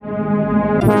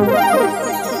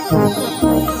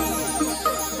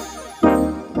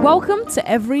Welcome to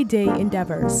Everyday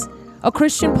Endeavors, a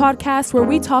Christian podcast where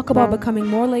we talk about becoming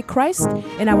more like Christ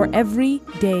in our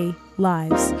everyday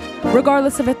lives.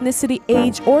 Regardless of ethnicity,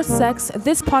 age, or sex,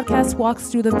 this podcast walks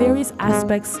through the various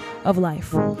aspects of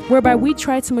life, whereby we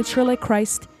try to mature like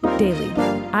Christ daily.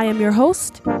 I am your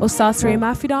host, Osasre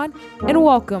Mafidon, and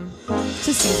welcome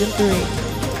to Season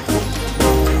 3.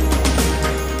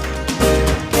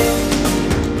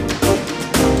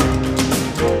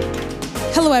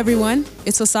 Hello everyone,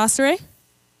 it's Osasre.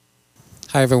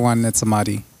 Hi everyone, it's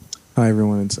Amadi. Hi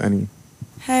everyone, it's Annie.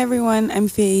 Hi everyone, I'm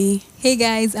Faye. Hey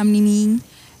guys, I'm Nini.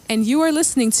 And you are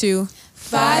listening to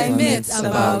 5 Myths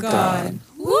About God.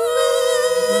 Woo!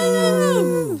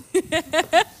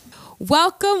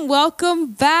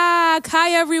 Welcome back.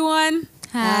 Hi everyone.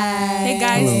 Hi. Hey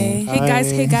guys.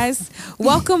 Hello. Hey guys.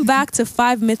 Welcome back to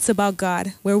 5 Myths About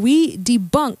God, where we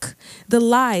debunk the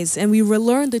lies and we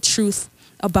relearn the truth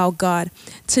about God.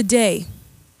 Today,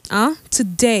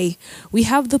 we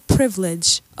have the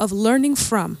privilege of learning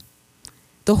from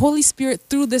the Holy Spirit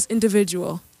through this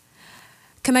individual.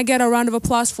 Can I get a round of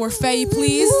applause for Faye,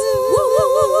 please?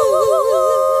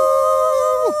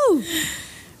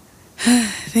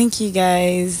 Thank you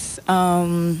guys.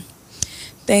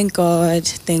 Thank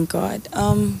God.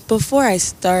 Before I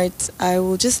start, I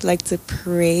would just like to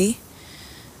pray.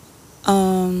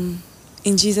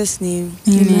 In Jesus' name.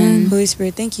 Amen. Holy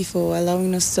Spirit, thank you for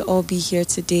allowing us to all be here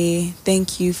today.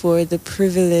 Thank you for the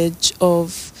privilege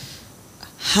of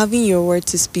having your word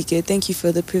to speak it. Thank you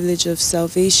for the privilege of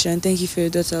salvation. Thank you for your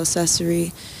daughter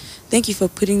Osasre. Thank you for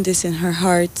putting this in her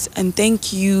heart. And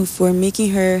thank you for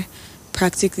making her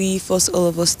practically force all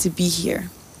of us to be here.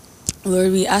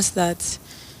 Lord, we ask that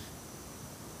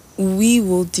we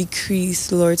will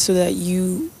decrease, Lord, so that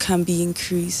you can be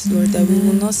increased, Lord, that we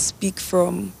will not speak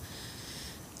from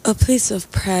a place of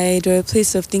pride or a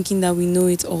place of thinking that we know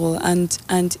it all, and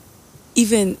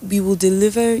even we will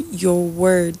deliver your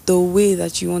word the way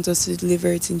that you want us to deliver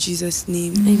it in Jesus'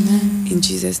 name. Amen. In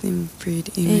Jesus' name we prayed.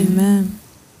 Amen. Amen.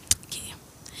 Okay.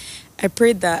 I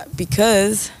prayed that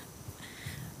because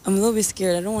I'm a little bit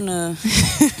scared. I don't want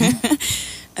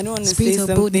to say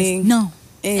something. No.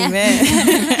 Amen.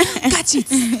 Catch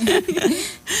it.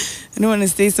 I don't want to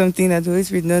say something that the Holy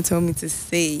Spirit did not tell me to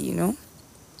say, you know.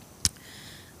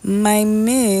 My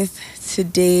myth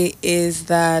today is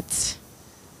that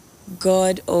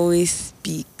God always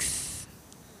speaks.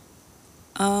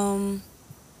 1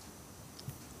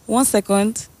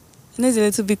 second. I know it's a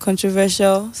little bit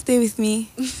controversial. Stay with me.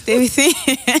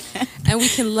 And we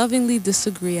can lovingly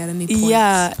disagree at any point.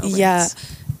 Yeah. Alright.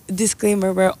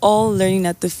 Disclaimer, we're all learning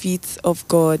at the feet of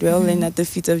God. We're all learning at the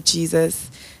feet of Jesus.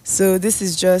 So this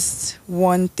is just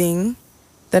one thing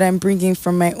that I'm bringing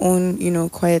from my own,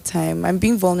 quiet time. I'm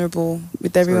being vulnerable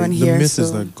with everyone here. The myth so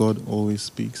is that God always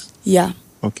speaks. yeah,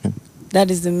 Okay. that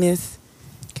is the myth.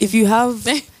 If you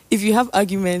have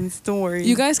arguments, don't worry.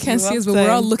 You guys can't You see have us, but we're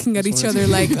all time. looking at each Just other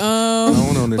like, I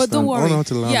want to understand. But don't I worry. want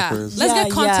to know how to laugh Yeah. first. Let's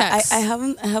get context. I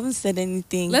haven't said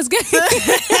anything. Let's get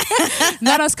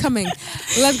not us coming.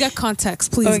 Let's get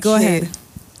context, please. Go Okay. ahead.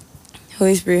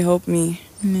 Holy Spirit, help me.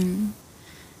 Amen.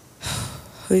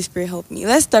 Holy Spirit, help me.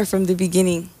 Let's start from the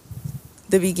beginning.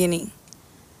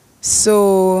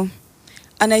 So,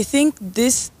 and I think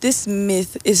this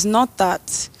myth is not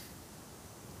that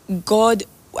God,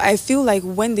 I feel like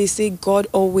when they say God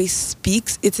always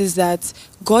speaks, it is that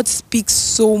God speaks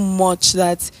so much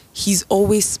that he's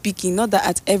always speaking, not that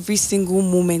at every single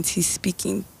moment he's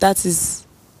speaking. That is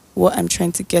what I'm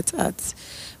trying to get at.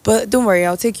 But don't worry,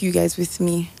 I'll take you guys with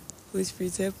me. Holy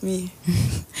Spirit, help me.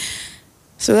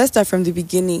 So let's start from the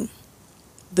beginning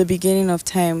of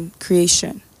time,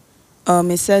 creation.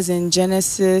 It says in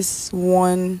Genesis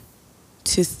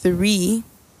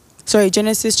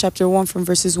chapter 1 from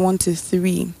verses 1 to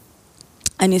 3.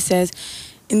 And it says,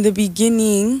 in the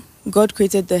beginning, God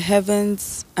created the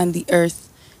heavens and the earth.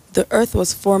 The earth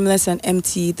was formless and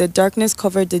empty. The darkness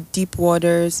covered the deep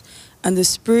waters, and the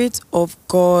Spirit of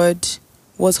God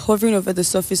was hovering over the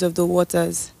surface of the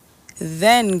waters.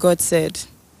 Then God said,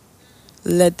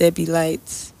 let there be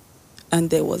light, and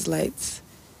there was light.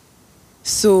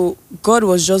 So God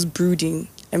was just brooding.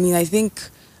 I mean, I think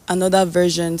another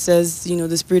version says,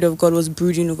 the Spirit of God was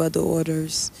brooding over the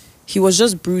waters. He was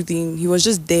just brooding. He was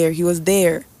just there. He was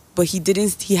there, but he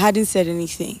hadn't said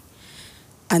anything.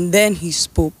 And then he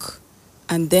spoke,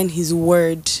 and then his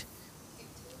word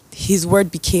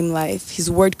became life.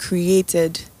 His word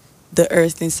created the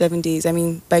earth in 7 days. I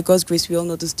mean, by God's grace, we all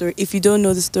know the story. If you don't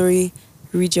know the story,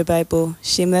 read your Bible.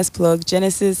 Shameless plug.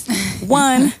 Genesis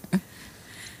 1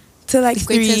 to like The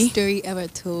 3. greatest story ever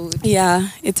told. Yeah,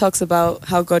 it talks about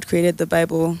how God created the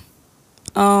Bible.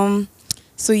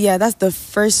 So yeah, that's the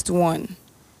first one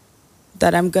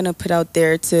that I'm gonna put out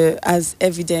there as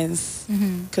evidence,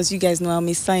 because you guys know I'm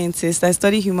a scientist. I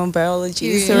study human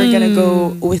biology, so we're gonna go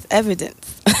with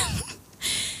evidence.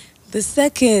 The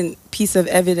second piece of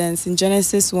evidence in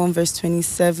Genesis 1 verse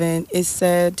 27, it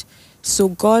said, "So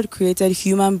God created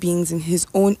human beings in his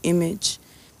own image.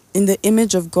 In the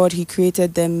image of God, he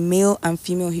created them, male and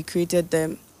female, he created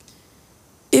them."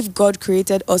 If God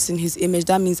created us in his image,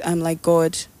 that means I'm like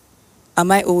God. Am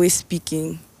I always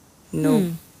speaking?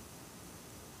 No.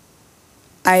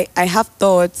 I have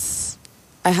thoughts,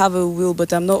 I have a will,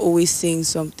 but I'm not always saying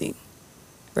something,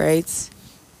 right?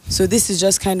 So this is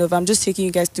just kind of, I'm just taking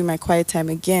you guys through my quiet time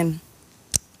again.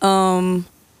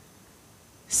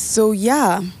 So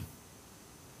yeah,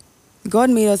 God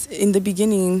made us in the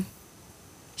beginning.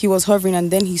 He was hovering and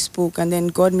then he spoke, and then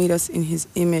God made us in his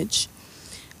image.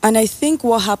 And I think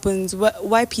what happens,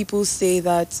 why people say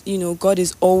that, God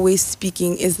is always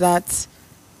speaking, is that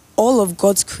all of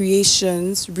God's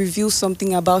creations reveal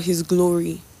something about his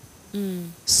glory.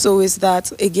 So is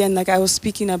that, again, like I was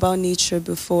speaking about nature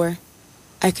before,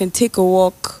 I can take a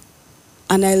walk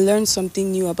and I learn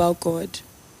something new about God.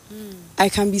 I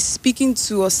can be speaking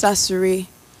to Osasure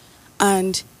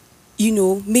and,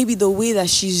 maybe the way that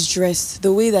she's dressed,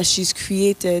 the way that she's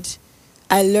created,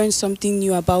 I learned something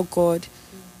new about God.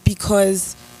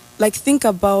 Because, like, think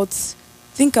about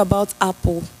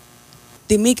Apple.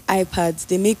 They make iPads,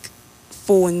 they make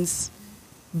phones.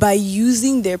 By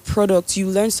using their products, you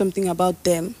learn something about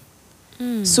them.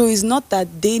 So it's not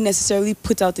that they necessarily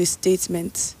put out a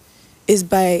statement. Is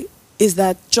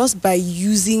that just by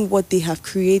using what they have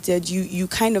created, you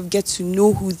kind of get to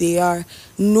know who they are,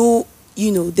 know,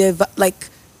 their like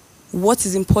what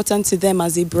is important to them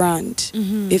as a brand,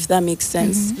 if that makes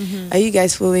sense. Are you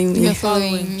guys following me? You're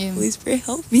following. Yeah. Please pray,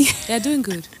 help me. They're doing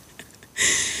good.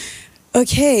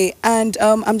 Okay, and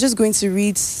I'm just going to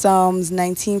read Psalms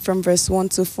 19 from verse 1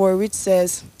 to 4, which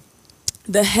says,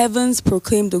 "The heavens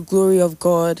proclaim the glory of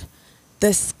God.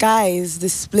 The skies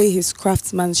display his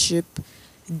craftsmanship.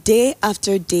 Day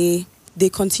after day, they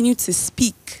continue to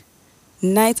speak.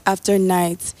 Night after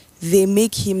night, they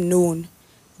make him known.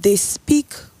 They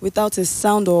speak without a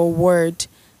sound or a word.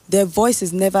 Their voice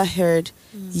is never heard,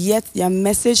 yet their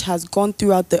message has gone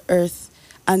throughout the earth,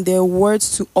 and their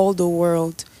words to all the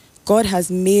world. God has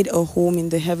made a home in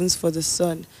the heavens for the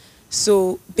sun."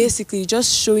 So basically,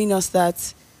 just showing us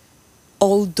that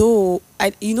although,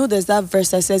 there's that verse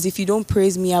that says, "If you don't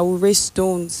praise me, I will raise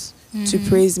stones to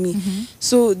praise me."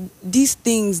 So these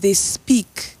things, they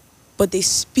speak, but they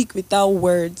speak without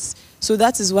words. So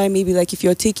that is why maybe like if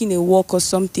you're taking a walk or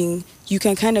something, you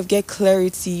can kind of get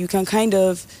clarity.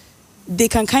 They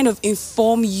can kind of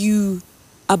inform you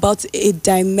about a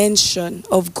dimension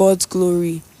of God's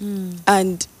glory.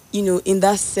 And, in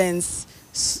that sense,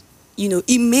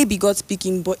 it may be God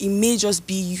speaking, but it may just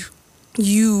be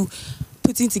you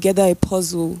putting together a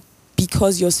puzzle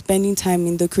because you're spending time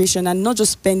in the creation, and not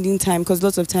just spending time, because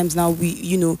lots of times now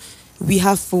we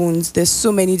have phones, there's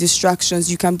so many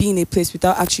distractions. You can be in a place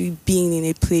without actually being in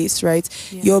a place, right?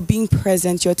 Yeah. You're being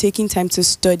present, you're taking time to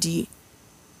study,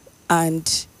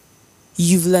 and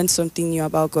you've learned something new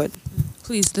about God.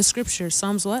 Please, the scripture,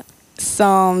 Psalms what?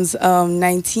 Psalms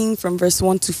 19 from verse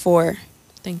 1 to 4.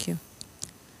 Thank you.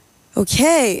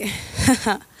 Okay.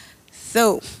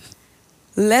 So,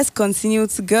 let's continue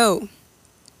to go.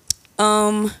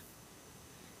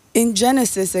 In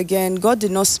Genesis, again, God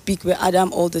did not speak with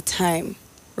Adam all the time,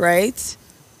 right?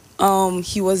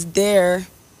 He was there.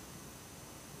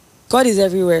 God is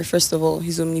everywhere, first of all.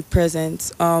 He's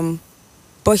omnipresent.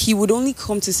 But he would only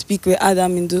come to speak with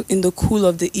Adam in the cool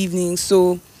of the evening.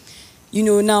 So,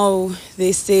 now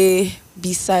they say,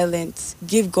 be silent.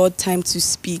 Give God time to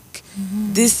speak.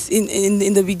 This,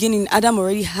 in the beginning, Adam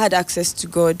already had access to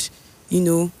God,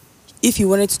 If he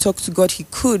wanted to talk to God, he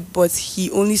could, but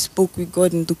he only spoke with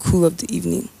God in the cool of the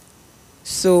evening.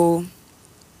 So,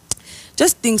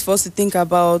 just things for us to think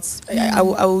about. I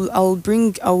will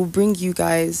bring you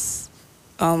guys.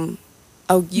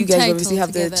 You guys obviously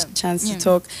have the chance to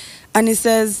talk. And it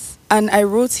says, and I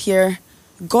wrote here,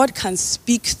 God can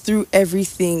speak through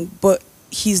everything, but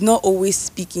he's not always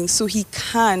speaking. So he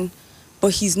can,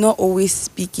 but he's not always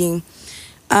speaking.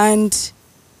 And,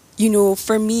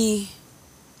 for me,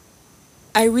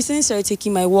 I recently started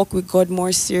taking my walk with God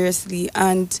more seriously,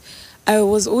 and I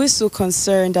was always so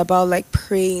concerned about like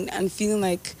praying and feeling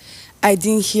like I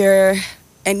didn't hear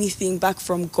anything back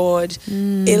from God.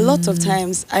 A lot of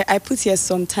times, I put here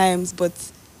sometimes, but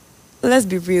let's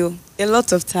be real, a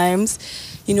lot of times,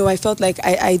 I felt like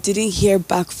I didn't hear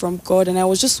back from God, and I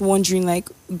was just wondering, like,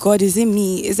 God, is it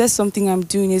me? Is there something I'm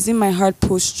doing? Is it my heart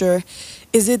posture?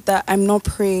 Is it that I'm not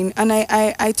praying? And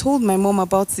I told my mom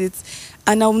about it,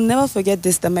 and I'll never forget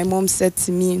this, that my mom said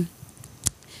to me,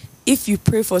 if you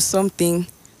pray for something,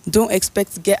 don't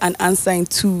expect to get an answer in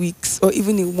 2 weeks or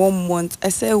even in 1 month. I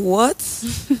said, what?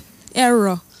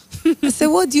 Error. I said,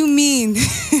 what do you mean?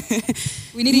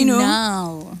 We need it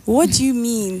now. What do you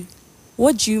mean?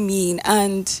 What do you mean?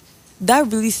 And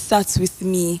that really sat with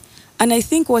me. And I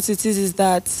think what it is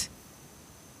that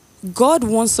God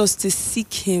wants us to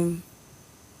seek him.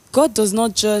 God does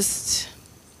not just,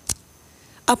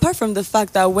 apart from the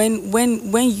fact that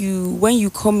when you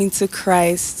come into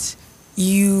Christ,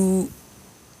 you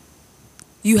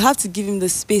have to give him the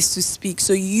space to speak.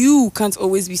 So you can't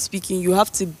always be speaking. You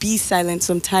have to be silent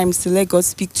sometimes to let God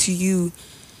speak to you.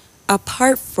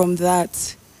 Apart from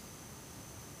that,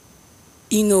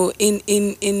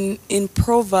 in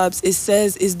Proverbs, it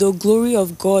says, it's the glory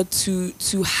of God to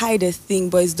hide a thing,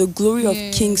 but it's the glory of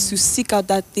kings to seek out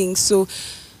that thing. So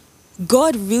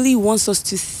God really wants us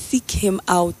to seek him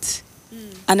out.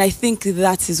 And I think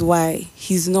that is why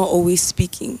he's not always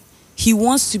speaking. He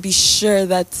wants to be sure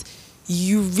that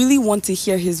you really want to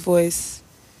hear his voice.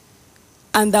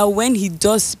 And that when he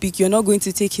does speak, you're not going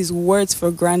to take his words for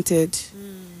granted.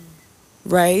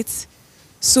 Right?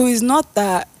 So it's not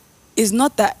that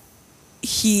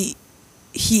he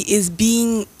is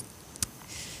being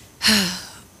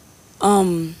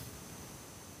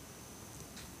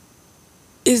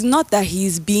it's not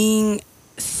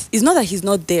that he's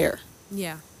not there.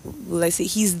 Yeah. Let's say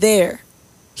he's there.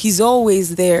 He's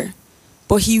always there.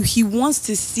 But he wants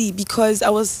to see, because I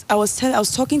was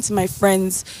talking to my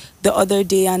friends the other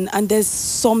day, and there's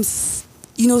some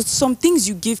things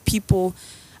you give people,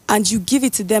 and you give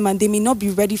it to them, and they may not be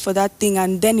ready for that thing,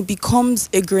 and then it becomes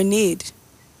a grenade.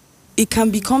 It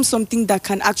can become something that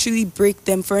can actually break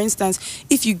them. For instance,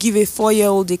 if you give a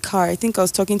 4-year-old a car, I think I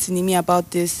was talking to Nimi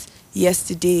about this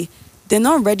yesterday, they're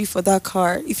not ready for that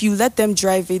car. If you let them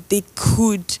drive it, they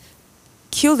could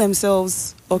kill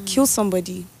themselves or kill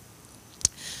somebody.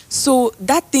 So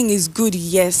that thing is good,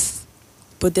 yes,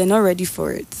 but they're not ready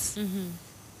for it.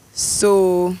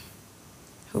 So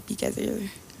hope you guys are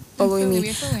following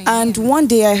me. And one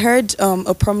day I heard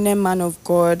a prominent man of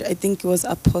God, I think it was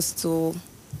Apostle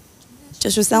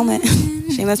Joshua Selman.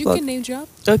 Shameless plug. You can name drop.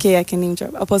 Okay, I can name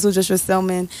drop. Apostle Joshua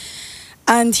Selman.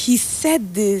 And he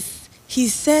said this. He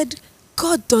said,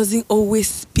 God doesn't always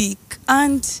speak.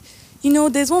 And,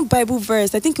 there's one Bible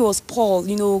verse, I think it was Paul,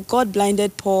 God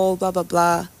blinded Paul, blah, blah,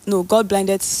 blah. No, God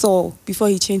blinded Saul before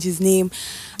he changed his name.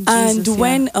 Jesus, and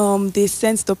when they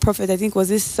sent the prophet, I think was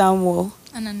this Samuel.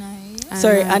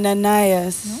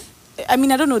 Ananias. No? I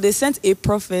mean, I don't know. They sent a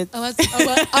prophet. Our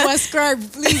scribe,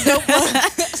 please don't.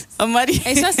 Amadi.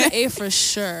 It starts with A for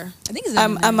sure. I think it's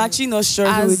I'm actually not sure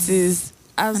who it is.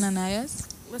 Ananias.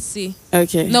 Let's see.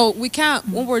 Okay. No, we can't.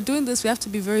 When we're doing this, we have to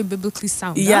be very biblically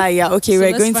sound. Yeah, yeah. Okay, so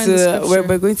we're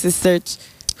going to search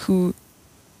who.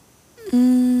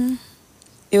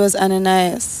 It was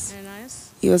Ananias.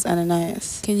 Ananias. It was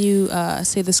Ananias. Can you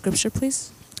say the scripture,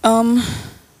 please?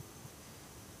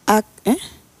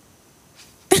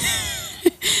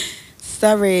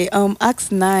 Sorry. Acts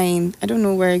 9. I don't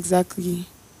know where exactly.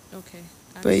 Okay.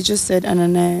 But it just said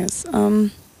Ananias.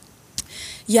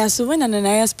 Yeah, so when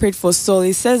Ananias prayed for Saul,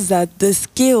 it says that the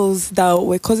scales that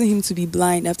were causing him to be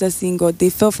blind after seeing God, they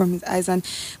fell from his eyes. And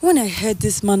when I heard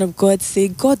this man of God say,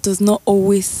 God does not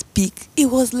always speak, it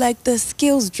was like the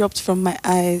scales dropped from my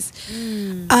eyes.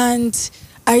 And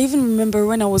I even remember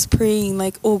when I was praying,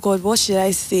 like, oh God, what should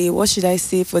I say? What should I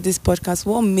say for this podcast?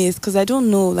 What myth? Because I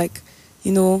don't know,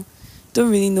 don't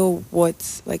really know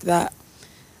what, like that.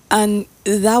 And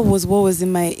that was what was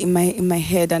in my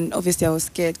head. And obviously I was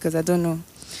scared because I don't know.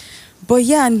 But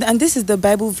yeah, and this is the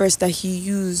Bible verse that he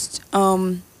used.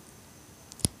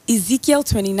 Ezekiel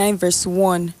 29 verse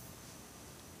 1.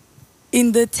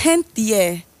 In the 10th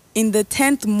year, in the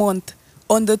 10th month,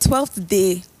 on the 12th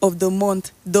day of the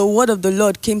month, the word of the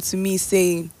Lord came to me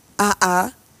saying,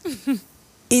 in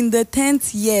the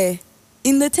 10th year,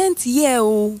 in the 10th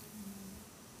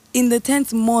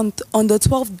month, on the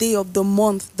 12th day of the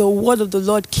month, the word of the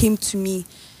Lord came to me.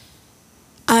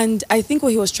 And I think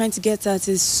what he was trying to get at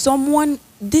is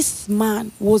this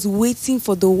man was waiting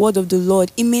for the word of the Lord.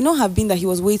 It may not have been that he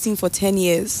was waiting for 10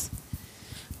 years,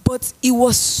 but it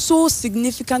was so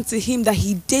significant to him that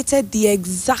he dated the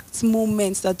exact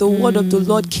moment that the word of the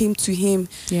Lord came to him.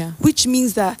 Yeah. Which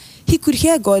means that he could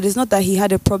hear God. It's not that he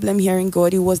had a problem hearing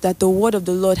God. It was that the word of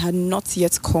the Lord had not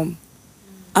yet come.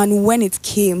 And when it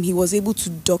came, he was able to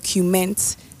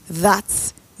document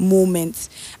that moment.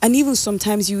 And even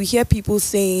sometimes you hear people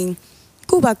saying,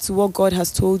 go back to what God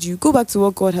has told you. Go back to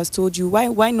what God has told you.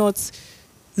 Why not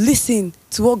listen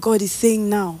to what God is saying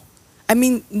now? I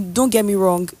mean, don't get me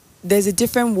wrong. There's a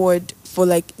different word for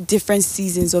like different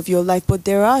seasons of your life, but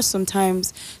there are some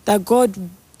times that God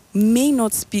may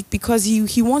not speak because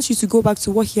he wants you to go back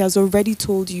to what he has already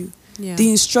told you. Yeah. The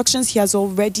instructions he has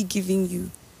already given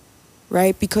you,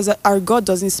 right? Because our God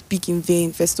doesn't speak in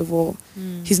vain, first of all.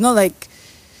 He's not like,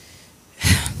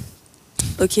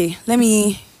 okay, let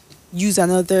me use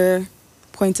another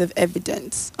point of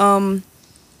evidence.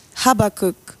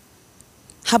 Habakkuk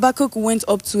went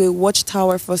up to a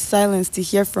watchtower for silence to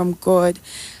hear from God.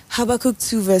 Habakkuk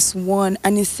 2 verse 1,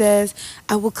 and it says,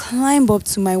 I will climb up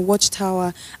to my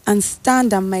watchtower and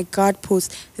stand at my guard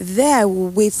post. There I will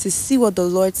wait to see what the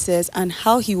Lord says and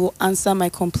how he will answer my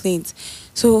complaint.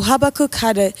 So Habakkuk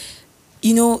had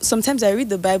sometimes I read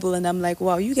the Bible and I'm like,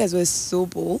 wow, you guys were so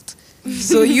bold.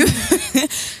 So you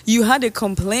had a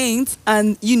complaint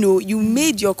and, you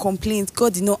made your complaint.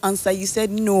 God did not answer. You said,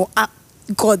 no,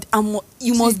 God,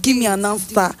 you must give me an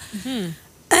answer.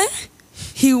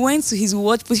 He went to his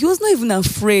watch, but he was not even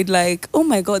afraid. Like, oh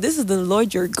my God, this is the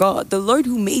Lord your God, the Lord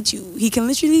who made you. He can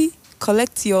literally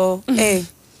collect your air.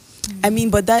 I mean,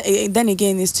 but that then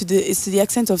again is to the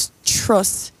extent of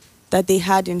trust that they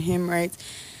had in him, right?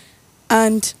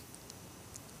 And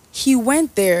he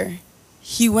went there,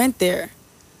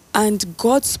 and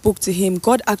God spoke to him.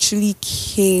 God actually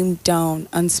came down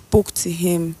and spoke to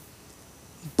him,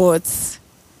 but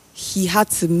he had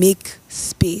to make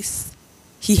space.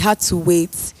 He had to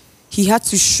wait. He had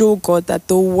to show God that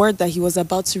the word that he was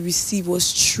about to receive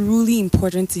was truly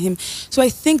important to him. So I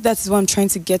think that's what I'm trying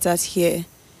to get at here.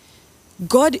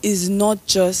 God is not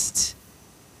just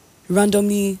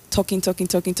randomly talking.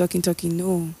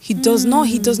 No, he does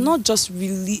not just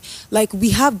really, like,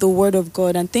 we have the word of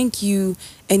God. And thank you,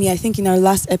 Annie. I think in our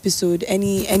last episode,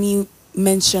 Annie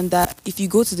mentioned that if you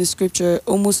go to the scripture,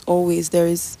 almost always there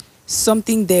is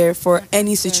something there for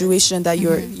any situation that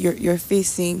you're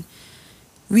facing.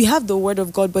 We have the word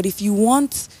of God, but if you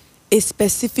want a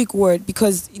specific word,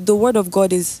 because the word of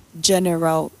God is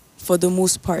general for the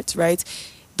most part, right?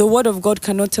 The word of God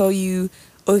cannot tell you,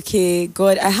 okay,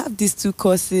 God, I have these two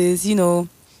courses,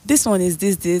 this one is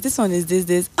this one is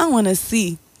this. I want to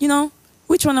see,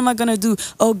 which one am I going to do?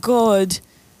 Oh God,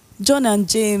 John and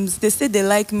James, they say they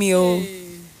like me,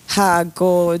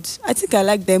 God, I think I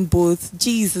like them both.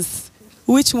 Jesus,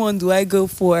 which one do I go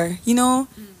for?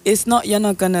 It's not, you're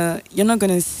not gonna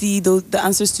see the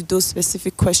answers to those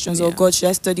specific questions. Yeah. Oh God, should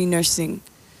I study nursing?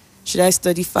 Should I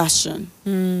study fashion?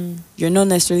 You're not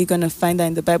necessarily gonna find that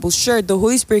in the Bible. Sure, the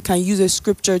Holy Spirit can use a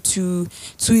scripture to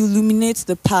illuminate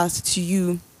the path to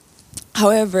you.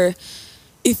 However,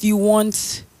 if you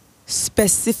want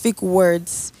specific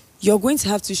words, you're going to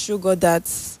have to show God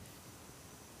that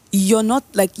you're not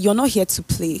here to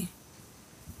play.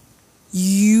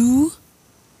 You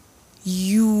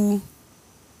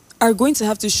are going to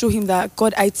have to show him that,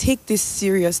 God, I take this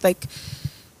serious. Like,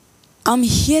 I'm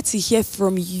here to hear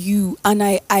from you, and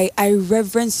I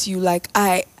reverence you. Like,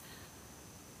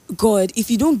 God,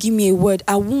 if you don't give me a word,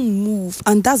 I won't move,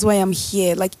 and that's why I'm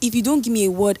here. Like, if you don't give me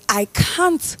a word, I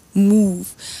can't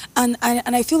move. And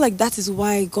I feel like that is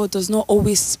why God does not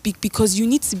always speak, because you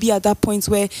need to be at that point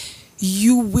where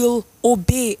you will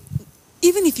obey.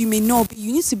 Even if you may not,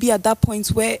 you need to be at that point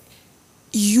where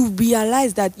you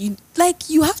realize that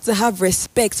you have to have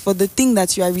respect for the thing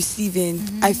that you are receiving.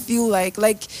 I feel like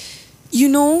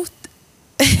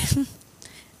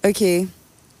okay,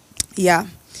 yeah.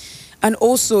 And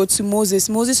also to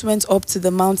Moses went up to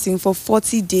the mountain for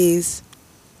 40 days.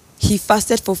 He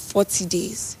fasted for 40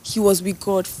 days. He was with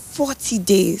God 40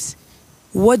 days.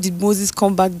 What did Moses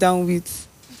come back down with?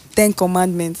 10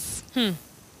 commandments.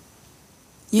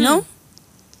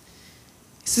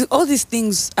 So all these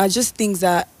things are just things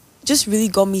that just really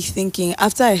got me thinking.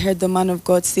 After I heard the man of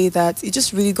God say that, it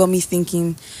just really got me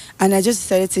thinking. And I just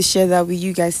decided to share that with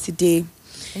you guys today.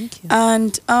 Thank you.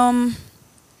 And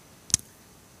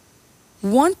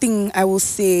one thing I will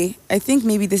say, I think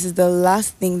maybe this is the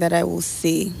last thing that I will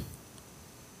say,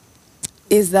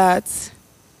 is that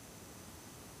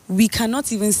we cannot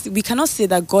say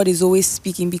that God is always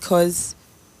speaking, because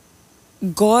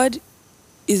God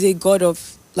is a God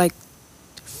of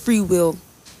free will.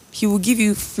 He will give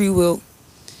you free will.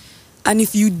 And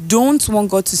if you don't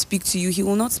want God to speak to you, he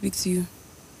will not speak to you.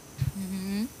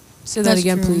 Say that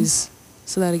again, please.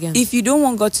 Say that again. If you don't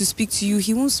want God to speak to you,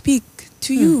 he won't speak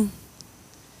to you.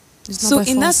 So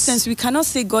in that sense, we cannot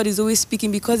say God is always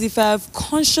speaking, because if I have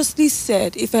consciously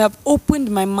said, if I have opened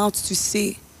my mouth to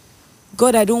say,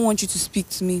 God, I don't want you to speak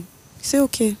to me, say,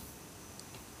 okay,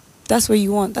 that's what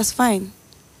you want. That's fine.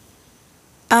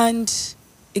 And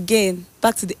again,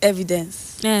 back to the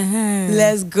evidence.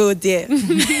 Let's go there.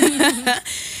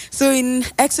 So in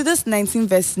Exodus 19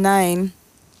 verse 9,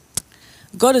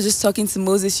 God was just talking to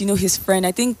Moses, his friend.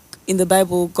 I think in the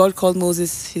Bible, God called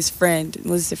Moses his friend.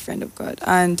 Moses, a friend of God.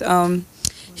 And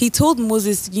he told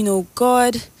Moses, he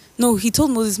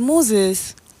told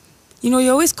Moses,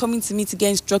 you're always coming to me to get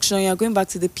instruction. You're going back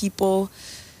to the people.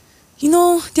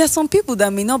 There are some people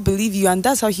that may not believe you, and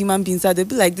that's how human beings are. They'll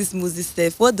be like, this Moses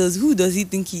stuff. Who does he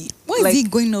think he? What is he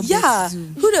going up there to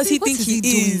do? Who does he What think is he he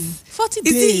doing? is? 40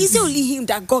 Is days. it only him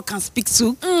that God can speak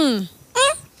to?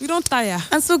 You don't tire.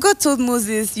 And so God told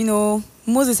Moses,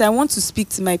 Moses, I want to speak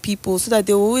to my people so that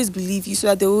they will always believe you, so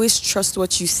that they will always trust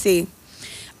what you say.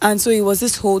 And so it was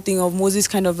this whole thing of Moses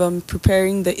kind of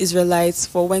preparing the Israelites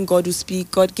for when God would speak.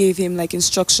 God gave him like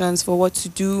instructions for what to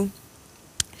do.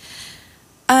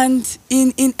 And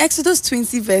in Exodus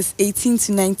 20 verse 18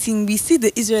 to 19, we see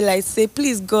the Israelites say,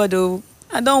 please God,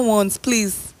 I don't want,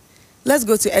 please. Let's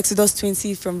go to Exodus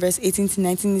 20 from verse 18 to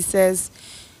 19. It says,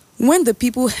 when the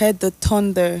people heard the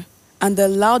thunder and the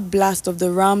loud blast of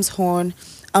the ram's horn,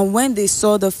 and when they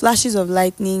saw the flashes of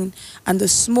lightning and the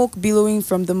smoke billowing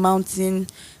from the mountain,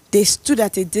 they stood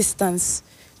at a distance,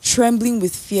 trembling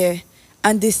with fear.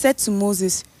 And they said to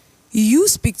Moses, you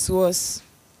speak to us,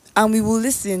 and we will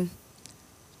listen.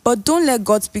 But don't let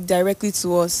God speak directly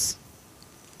to us,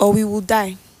 or we will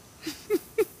die.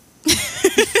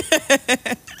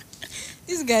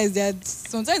 These guys,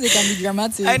 sometimes they can be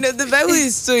dramatic. I know, the Bible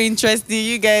is so interesting.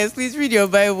 You guys, please read your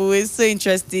Bible. It's so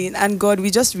interesting. And God,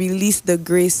 we just release the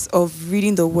grace of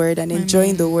reading the word and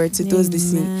enjoying the word to those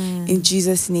listening. In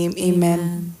Jesus' name,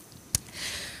 amen.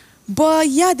 But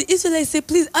yeah, the Israelites say,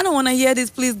 please, I don't want to hear this,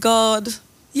 please, God.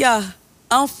 Yeah,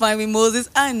 I'm fine with Moses.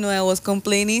 I know I was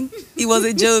complaining. It was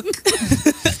a joke.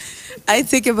 I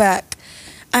take it back.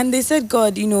 And they said,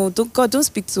 God, don't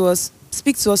speak to us.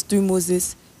 Speak to us through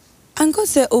Moses. And God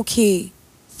said, okay.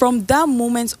 From that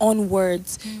moment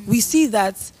onwards, we see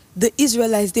that the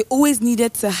Israelites, they always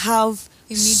needed to have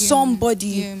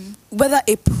somebody, whether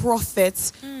a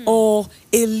prophet or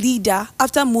a leader.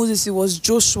 After Moses, it was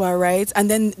Joshua, right? And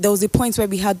then there was a point where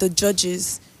we had the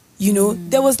judges.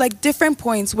 There was like different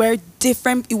points where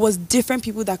it was different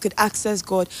people that could access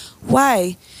God.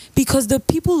 Why? Because the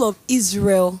people of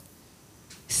Israel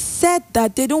said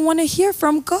that they don't want to hear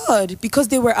from God because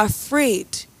they were afraid.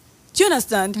 Do you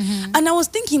understand? And I was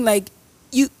thinking they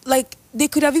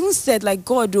could have even said like,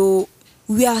 God,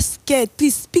 we are scared.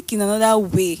 Please speak in another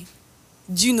way.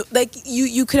 Do you know? Like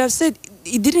you could have said,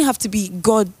 it didn't have to be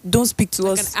God, don't speak to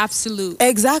us. An absolute.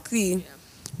 Exactly. Yeah.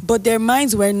 But their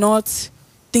minds were not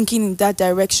thinking in that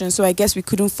direction. So I guess we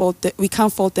can't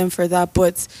fault them for that.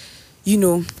 But,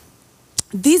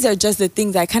 these are just the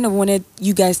things I kind of wanted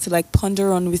you guys to like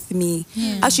ponder on with me.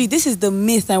 Yeah. Actually, this is the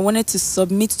myth I wanted to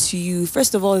submit to you.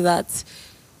 First of all, that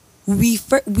we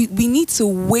need to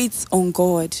wait on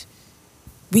God.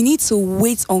 We need to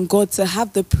wait on God to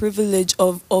have the privilege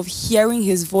of hearing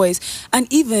his voice. And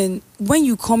even when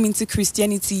you come into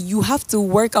Christianity, you have to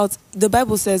work out, the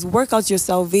Bible says, work out your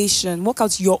salvation, work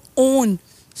out your own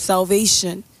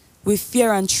salvation with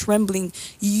fear and trembling.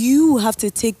 You have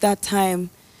to take that time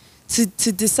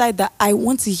to decide that I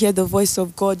want to hear the voice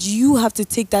of God. You have to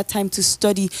take that time to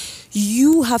study.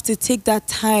 You have to take that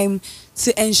time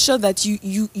to ensure that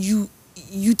you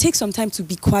take some time to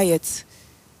be quiet.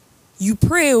 You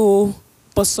pray,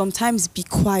 but sometimes be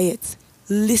quiet.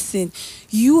 Listen.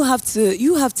 You have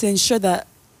to ensure that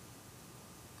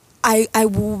I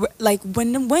will, like,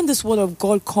 when this word of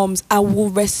God comes, I will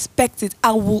respect it.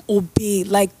 I will obey,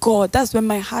 like God. That's where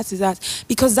my heart is at.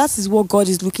 Because that is what God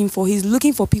is looking for. He's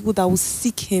looking for people that will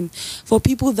seek him. For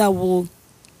people that will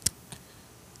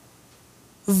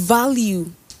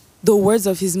value the words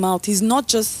of his mouth. He's not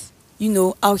just,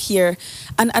 out here.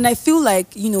 And I feel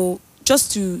like,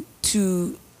 just to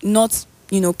not,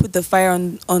 put the fire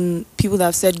on people that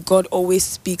have said God always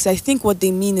speaks. I think what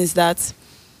they mean is that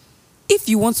if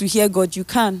you want to hear God, you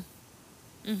can.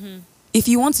 If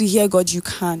you want to hear God, you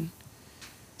can.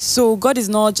 So God is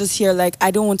not just here like,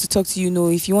 I don't want to talk to you. No,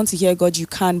 if you want to hear God, you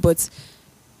can. But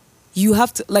you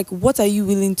have to, like, what are you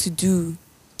willing to do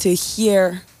to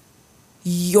hear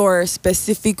your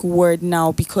specific word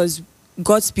now? Because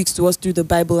God speaks to us through the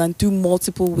Bible and through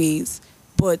multiple ways.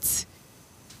 But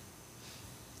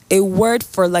a word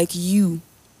for like you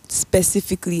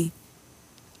specifically,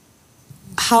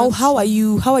 how are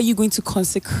you going to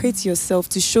consecrate yourself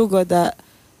to show God that,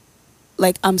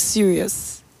 like, I'm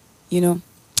serious,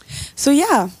 So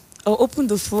yeah, I'll open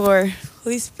the floor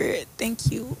Holy Spirit,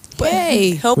 thank you. But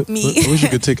Hey. help me. I wish you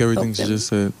could take everything Help she them. just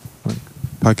said, like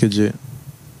package it,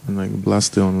 and like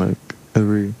blast it on like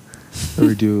every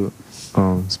radio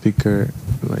speaker,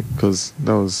 like, because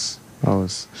that was Let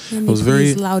it me was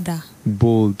very please louder.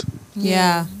 bold,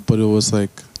 Yeah. but it was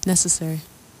like Necessary.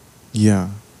 yeah,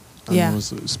 and Yeah. it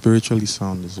was spiritually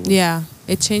sound as well. Yeah.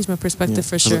 It changed my Yeah. perspective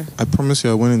for 'Cause sure. I promise you,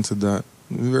 I went into that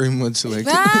very much like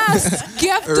Ready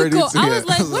Skeptical. to- I yeah, was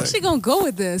like, I was where's like- she gonna go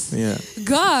with this? yeah.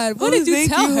 God, what Oh, did you thank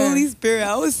tell her? Holy Spirit.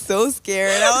 I was so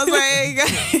scared. I was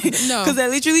like, No. because I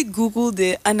literally Googled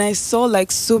it and I saw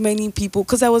like so many people.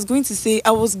 Because I was going to say,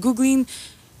 I was Googling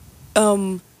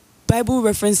Bible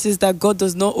references that God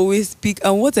does not always speak.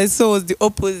 And what I saw was the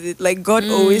opposite. Like, God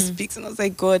always speaks. And I was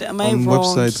like, God, am I On wrong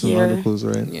websites here? and articles,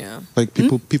 right? Yeah. Like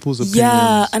people's opinions.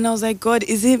 Yeah. And I was like, God,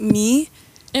 is it me?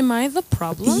 Am I the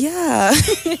problem? Yeah.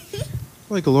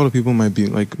 Like a lot of people might be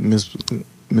like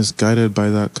misguided by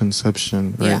that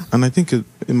conception, right? Yeah. And I think it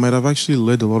might have actually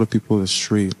led a lot of people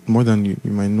astray more than you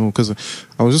might know. Because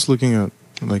I was just looking at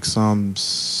like Psalm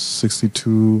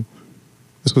 62.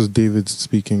 This was David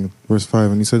speaking, verse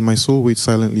 5, and he said, "My soul waits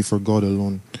silently for God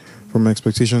alone, for my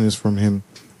expectation is from Him."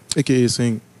 AKA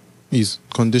saying he's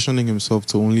conditioning himself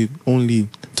to only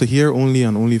to hear only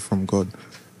and only from God.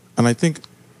 And I think,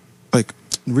 like,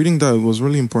 reading that was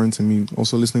really important to me.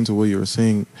 Also listening to what you were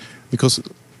saying, because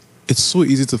it's so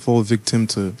easy to fall victim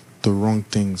to the wrong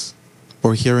things,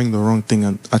 or hearing the wrong thing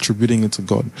and attributing it to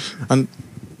God. And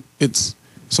it's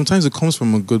sometimes it comes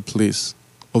from a good place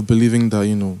of believing that,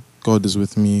 you know, God is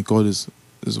with me, God is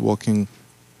walking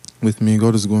with me,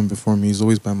 God is going before me, He's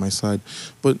always by my side.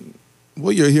 But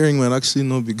what you're hearing might actually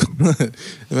not be God.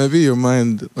 It might be your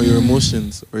mind or your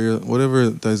emotions or your whatever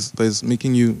that is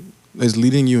making you, that is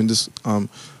leading you in this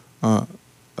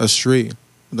astray,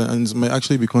 and it might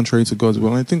actually be contrary to God's will.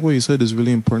 And I think what you said is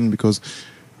really important, because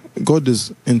God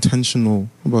is intentional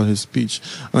about His speech.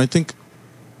 And I think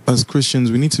as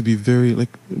Christians, we need to be very, like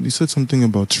you said something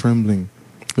about trembling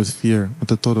with fear at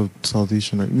the thought of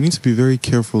salvation. Right? We need to be very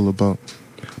careful about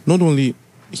not only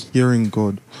hearing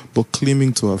God, but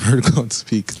claiming to have heard God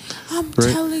speak. I'm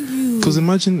Right? telling you. Because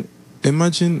imagine,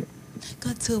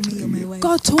 God told me you're my wife.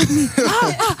 God told me.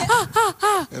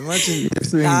 imagine you're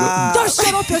saying that. Just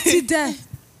shut up your teeth there.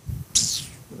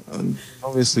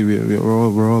 Obviously,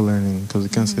 we're all learning, because we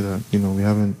can't say that, you know, we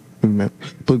haven't met.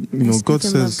 But, you know, God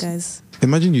Speak in love, says, guys.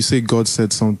 imagine you say God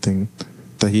said something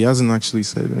that He hasn't actually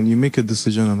said, and you make a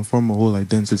decision and form a whole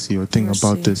identity or thing Mercy.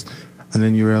 about this, and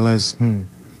then you realize,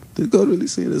 did God really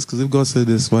say this? Because if God said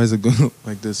this, why is it going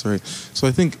like this, right? So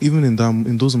I think even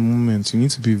in those moments, you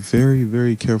need to be very,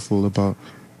 very careful about,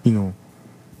 you know,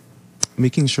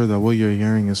 making sure that what you're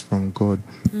hearing is from God.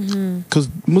 Because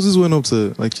Moses went up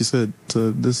to, like you said,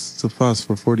 to fast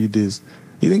for 40 days.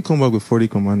 He didn't come back with 40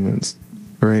 commandments,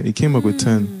 right? He came back with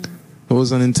 10. There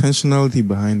was an intentionality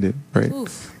behind it, right?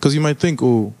 Oof. Because you might think,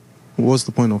 oh, what's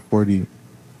the point of 40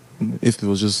 if it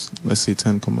was just, let's say,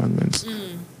 10 commandments?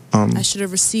 I should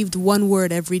have received one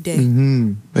word every day.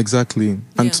 Exactly.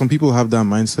 And Yeah. some people have that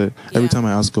mindset. Every Yeah. time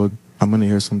I ask God, I'm going to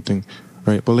hear something,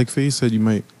 right? But like Faye said, you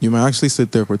might actually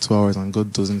sit there for 2 hours and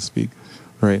God doesn't speak,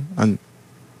 right? And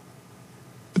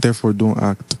therefore don't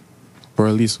act, or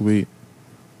at least wait,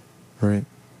 right?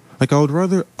 Like I would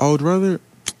rather,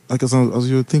 like as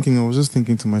you were thinking, I was just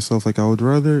thinking to myself, like I would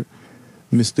rather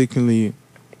mistakenly,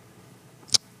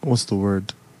 what's the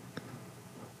word?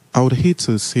 I would hate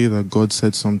to say that God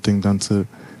said something than to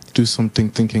do something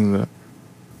thinking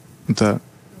that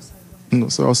no,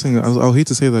 so I was saying I would hate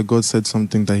to say that God said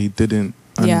something that He didn't,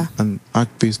 and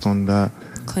act based on that.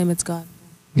 Claim it's God.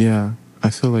 Yeah, I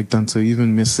feel like than to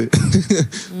even miss it,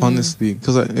 honestly,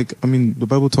 because I mean the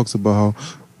Bible talks about how,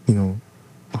 you know,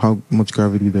 how much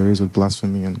gravity there is with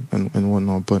blasphemy and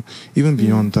whatnot, but even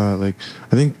beyond that, like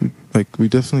I think like we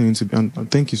definitely need to be. And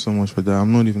thank you so much for that.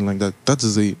 I'm not even like that. That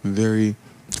is a very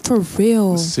For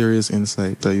real. serious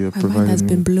insight that you have My mind provided has me.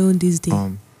 been blown this day.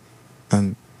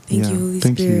 And Thank yeah, you, Holy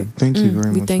thank Spirit. you, thank you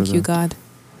very we much. thank for you, that. God.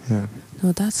 Yeah.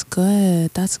 No, that's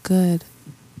good. That's good.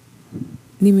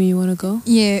 Nimi, you want to go?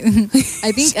 Yeah,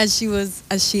 I think as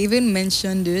she even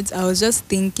mentioned it, I was just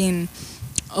thinking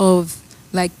of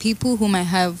like people who might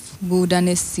have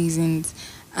wilderness seasons.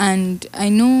 And I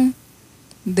know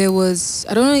there was,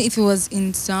 I don't know if it was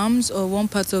in Psalms or one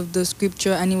part of the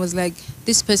scripture, and it was like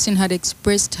this person had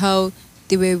expressed how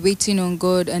they were waiting on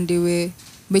God and they were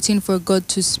waiting for God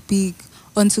to speak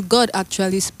until God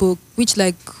actually spoke, which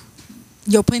like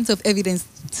your point of evidence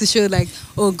to show like,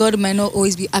 oh, God might not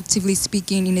always be actively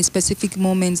speaking in a specific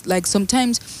moment. Like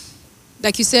sometimes,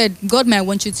 like you said, God might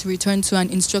want you to return to an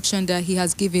instruction that He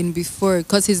has given before,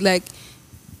 because He's like,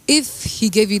 if he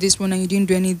gave you this one and you didn't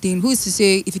do anything, who's to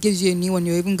say if he gives you a new one,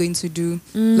 you're even going to do,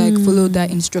 like, follow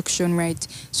that instruction, right?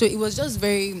 So it was just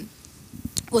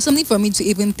was something for me to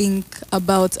even think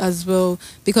about as well,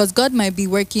 because God might be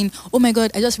working. Oh my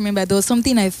God, I just remember there was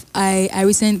something I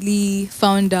recently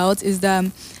found out, is that,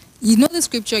 you know, the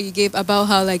scripture you gave about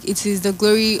how, like, it is the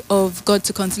glory of God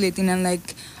to conceal a thing, and,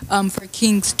 like, for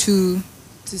kings to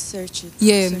search it.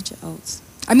 Yeah. Search it out.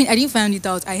 I mean, I didn't find it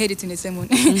out. I heard it in a sermon.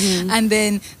 And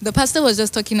then the pastor was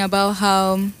just talking about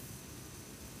how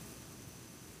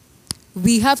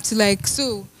we have to, like,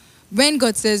 so when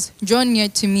God says, draw near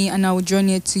to me and I will draw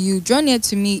near to you, draw near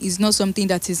to me is not something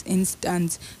that is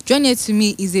instant. Draw near to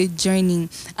me is a journey.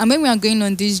 And when we are going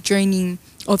on this journey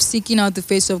of seeking out the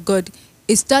face of God,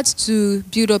 it starts to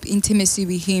build up intimacy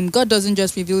with him. God doesn't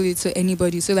just reveal it to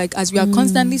anybody. So, like, as we are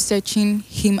constantly searching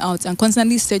him out and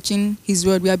constantly searching his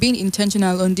word, we are being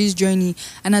intentional on this journey.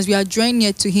 And as we are drawing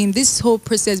near to him, this whole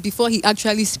process before he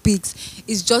actually speaks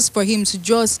is just for him to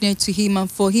draw us near to him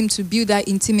and for him to build that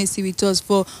intimacy with us,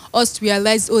 for us to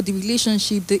realize, oh, the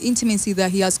relationship, the intimacy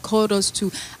that he has called us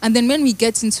to. And then when we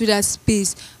get into that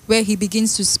space where he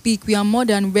begins to speak, we are more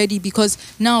than ready, because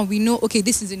now we know, okay,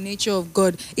 this is the nature of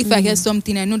God. If I hear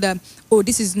something, I know that, oh,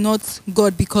 this is not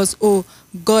God, because, oh,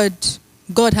 God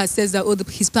has said that, oh,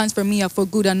 his plans for me are for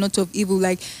good and not of evil.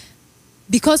 Like,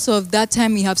 because of that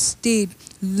time we have stayed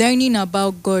learning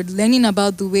about God, learning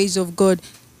about the ways of God,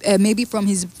 maybe from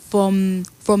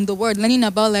the word, learning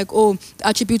about, like, oh, the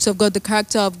attributes of God, the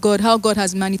character of God, how God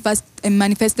has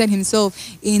manifested himself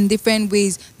in different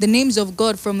ways, the names of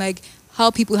God, from, like, how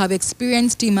people have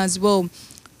experienced him as well.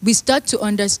 We start to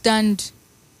understand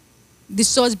the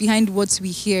source behind what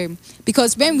we hear.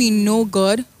 Because when we know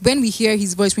God, when we hear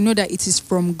his voice, we know that it is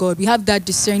from God. We have that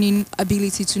discerning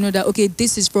ability to know that, okay,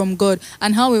 this is from God.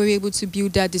 And how we're able to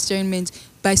build that discernment?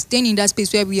 By staying in that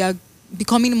space where we are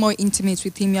becoming more intimate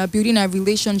with him. We are building a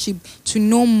relationship to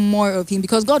know more of him,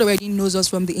 because God already knows us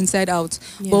from the inside out.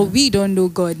 Yeah. But we don't know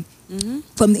God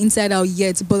from the inside out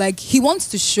yet. But, like, he wants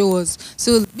to show us.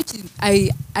 So which is, I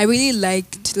really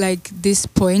liked, like, this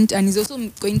point, and it's also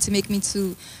going to make me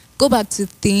to go back to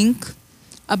think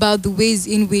about the ways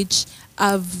in which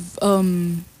I've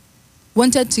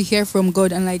wanted to hear from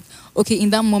God, and, like, okay, in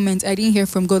that moment I didn't hear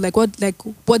from God. Like, what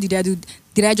did I do?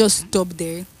 Did I just stop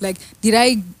there? Like, did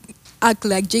I act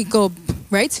like Jacob,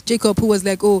 right? Jacob, who was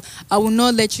like, oh, I will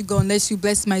not let you go unless you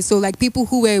bless my soul. Like, people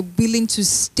who were willing to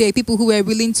stay, people who were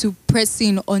willing to press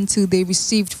in until they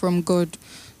received from God.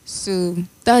 So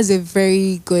that is a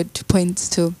very good point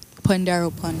to ponder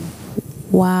upon.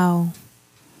 Wow.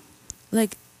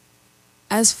 Like,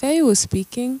 as Faye was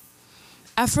speaking,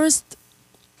 at first,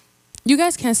 you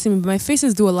guys can't see me, but my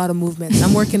faces do a lot of movements.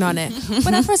 I'm working on it.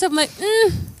 But at first I'm like,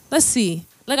 let's see.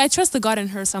 Like, I trust the God in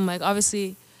her, so I'm like,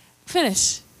 obviously,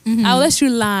 finish. I'll let you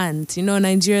land. You know, in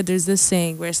Nigeria, there's this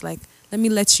saying where it's like, let me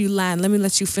let you land. Let me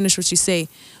let you finish what you say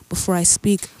before I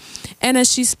speak. And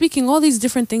as she's speaking, all these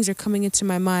different things are coming into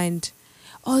my mind.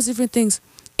 All these different things.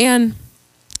 And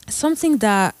something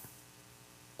that,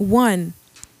 one,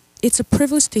 it's a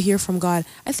privilege to hear from God.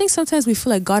 I think sometimes we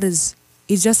feel like God is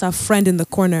just our friend in the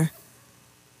corner.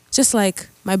 Just like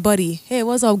my buddy. Hey,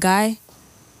 what's up, guy?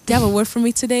 Do you have a word for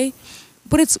me today?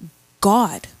 But it's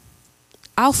God.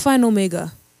 Alpha and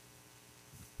Omega.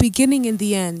 Beginning and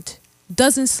the end.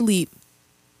 Doesn't sleep.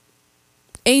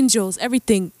 Angels,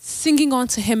 everything. Singing on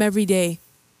to him every day.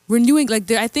 Renewing, like,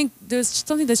 I think there's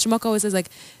something that Shimaka always says, like,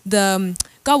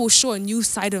 God will show a new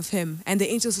side of him, and the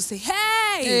angels will say,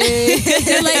 hey!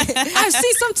 They're like, I've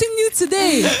seen something new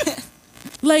today.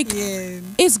 Like,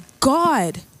 it's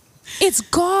God. It's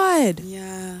God.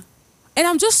 Yeah. And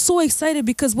I'm just so excited,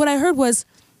 because what I heard was,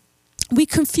 we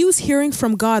confuse hearing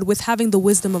from God with having the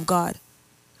wisdom of God.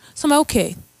 So I'm like,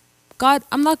 okay, God,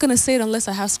 I'm not going to say it unless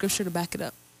I have scripture to back it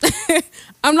up.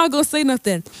 I'm not going to say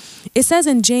nothing. It says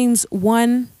in James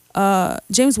 1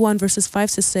 verses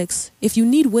 5 to 6, if you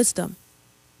need wisdom,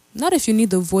 not if you need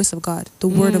the voice of God, the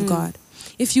word of God.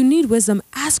 If you need wisdom,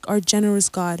 ask our generous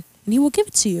God, and he will give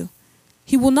it to you.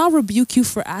 He will not rebuke you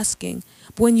for asking.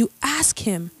 But when you ask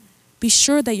him, be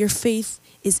sure that your faith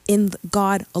is in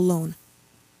God alone.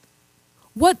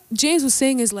 What James was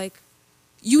saying is, like,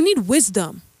 you need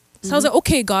wisdom. So I was like,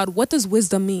 okay, God, what does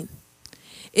wisdom mean?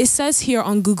 It says here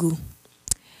on Google,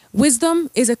 wisdom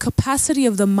is a capacity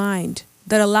of the mind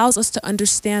that allows us to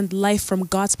understand life from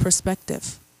God's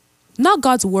perspective. Not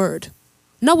God's word.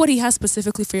 Not what he has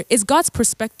specifically for you. It's God's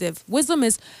perspective. Wisdom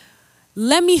is,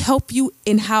 let me help you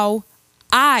in how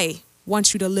I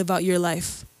want you to live out your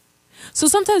life. So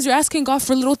sometimes you're asking God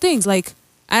for little things. Like,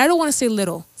 I don't want to say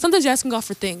little. Sometimes you're asking God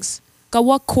for things. God,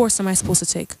 what course am I supposed to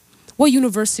take? What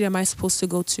university am I supposed to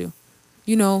go to?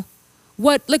 You know,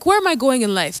 where am I going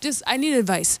in life? Just, I need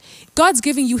advice. God's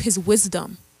giving you his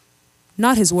wisdom,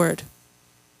 not his word.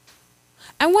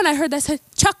 And when I heard that, I said,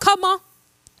 Chakama.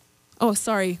 Oh,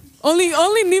 sorry. Only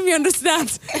Nimi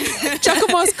understands.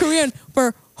 Chakama is Korean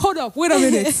for, hold up, wait a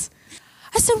minute.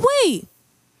 I said, wait.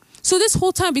 So this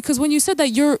whole time, because when you said that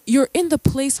you're in the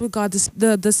place with God,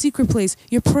 the secret place,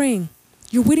 you're praying.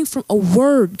 You're waiting for a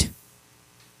word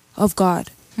of God.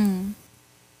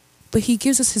 But he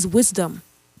gives us his wisdom.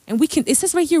 And we can, it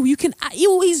says right here,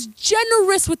 he's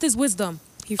generous with his wisdom.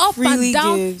 He Up freely and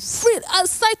down, gives.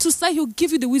 side to side, he'll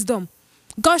give you the wisdom.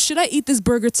 God, should I eat this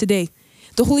burger today?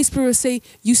 The Holy Spirit will say,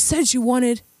 you said you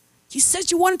wanted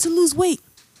to lose weight.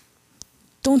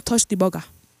 Don't touch the burger.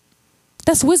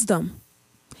 That's wisdom.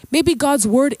 Maybe God's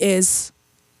word is,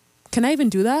 can I even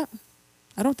do that?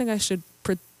 I don't think I should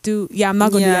I'm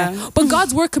not going to do that. But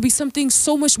God's word could be something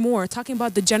so much more, talking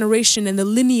about the generation and the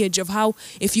lineage of how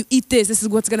if you eat this is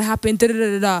what's going to happen. Da, da,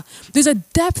 da, da, da. There's a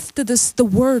depth to the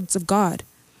words of God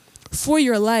for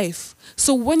your life.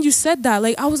 So when you said that,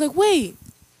 I was like, wait,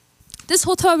 this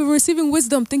whole time I've been receiving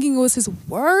wisdom thinking it was his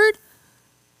word.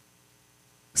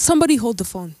 Somebody hold the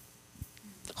phone.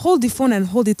 Hold the phone and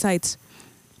hold it tight.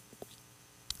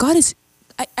 God is,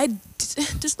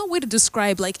 there's no way to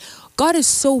describe, God is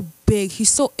so big. He's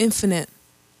so infinite.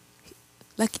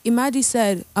 Like Amadi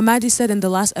said in the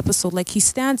last episode,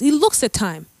 he looks at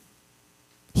time.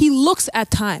 He looks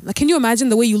at time. Can you imagine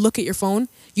the way you look at your phone?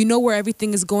 You know where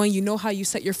everything is going. You know how you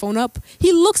set your phone up.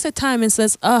 He looks at time and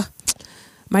says,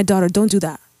 my daughter, don't do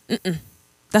that.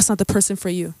 That's not the person for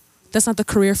you. That's not the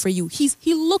career for you.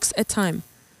 He looks at time.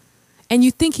 And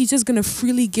you think he's just going to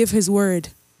freely give his word.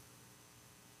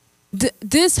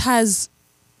 This has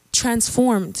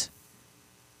transformed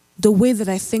the way that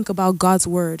I think about God's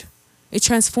word. It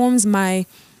transforms my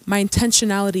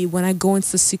intentionality when I go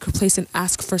into the secret place and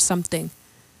ask for something.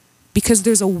 Because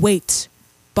there's a weight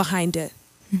behind it.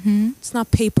 It's not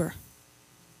paper.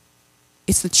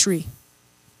 It's the tree.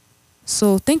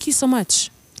 So thank you so much.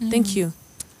 Thank you.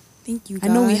 Thank you, God.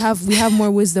 I know we have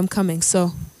more wisdom coming.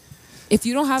 So if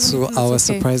you don't have So anything, I was that's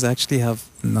okay. surprised. I actually have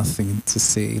nothing to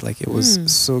say. It was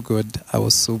so good. I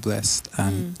was so blessed.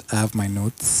 And I have my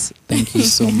notes. Thank you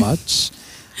so much.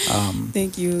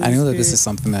 Thank you. I know that this is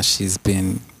something that she's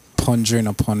been pondering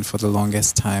upon for the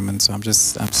longest time. And so I'm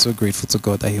so grateful to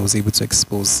God that he was able to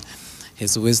expose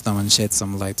his wisdom and shed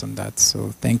some light on that.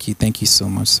 So thank you so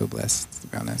much. So blessed, to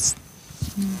be honest.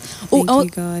 Thank you,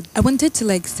 God. I wanted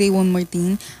to say one more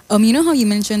thing. You know how you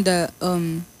mentioned that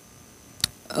the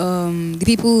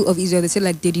people of Israel, they said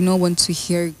they did not want to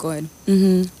hear God.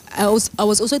 I was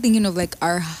also thinking of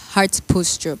our heart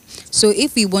posture. So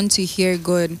if we want to hear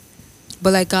God,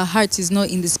 but our heart is not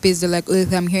in the space that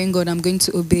if I'm hearing God, I'm going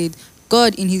to obey it.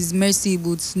 God in his mercy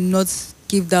would not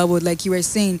give that word. Like you were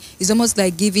saying, it's almost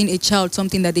like giving a child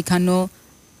something that they cannot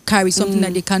carry, something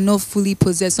that they cannot fully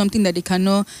possess, something that they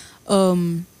cannot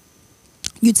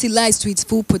utilize to its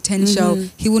full potential.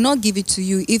 He will not give it to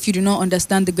you if you do not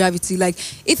understand the gravity.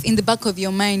 If in the back of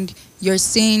your mind you're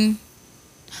saying,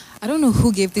 I don't know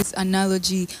who gave this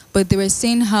analogy, but they were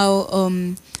saying how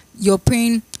you're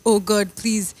praying, oh God,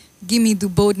 please give me the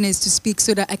boldness to speak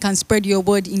so that I can spread your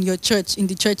word in your church, in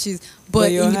the churches.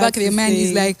 But in the back of your mind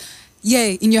is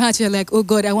in your heart you're oh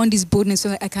God, I want this boldness so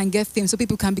that I can get fame, so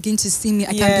people can begin to see me.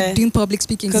 I can be doing public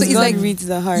speaking. So it's God reads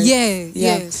the heart.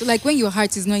 Yeah. So when your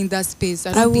heart is not in that space,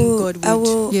 I don't think God would.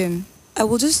 I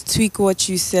will just tweak what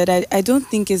you said. I don't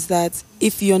think it's that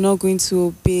if you're not going to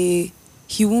obey,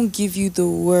 he won't give you the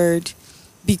word,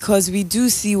 because we do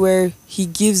see where he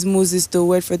gives Moses the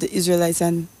word for the Israelites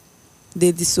and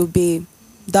they disobey.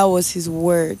 That was his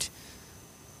word.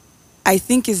 I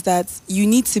think is that you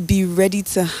need to be ready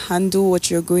to handle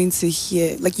what you're going to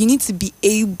hear. You need to be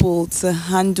able to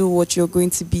handle what you're going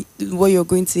to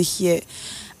hear.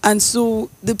 And so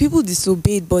the people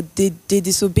disobeyed, but they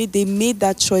disobeyed. They made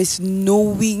that choice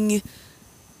knowing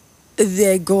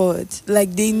their God.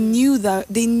 They knew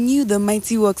the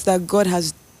mighty works that God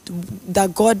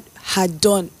had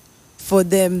done for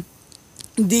them.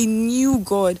 They knew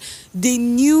God. They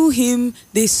knew him.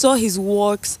 They saw his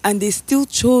works, and they still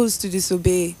chose to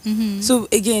disobey. So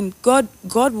again, God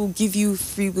will give you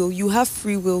free will. You have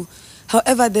free will.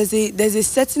 However, there's a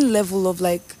certain level of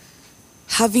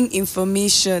having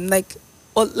information,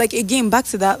 again, back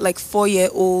to that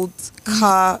 4-year-old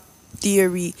car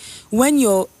theory. When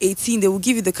you're 18, they will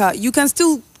give you the car. You can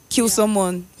still kill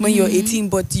someone when you're 18,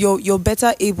 but you're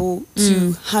better able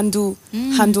to handle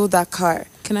that car.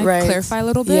 Can I clarify a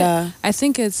little bit? Yeah. I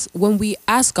think it's when we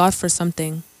ask God for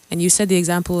something, and you said the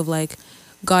example of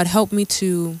God, help me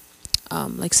to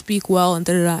like speak well and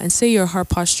and say your heart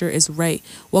posture is right,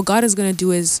 what God is going to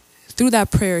do is through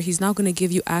that prayer, he's now going to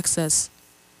give you access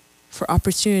for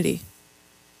opportunity.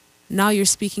 Now you're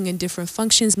speaking in different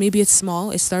functions. Maybe it's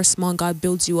small. It starts small and God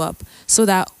builds you up so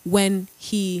that when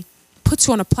he puts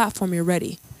you on a platform, you're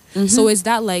ready. So is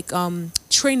that like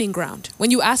training ground? When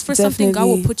you ask for something, God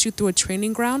will put you through a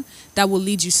training ground that will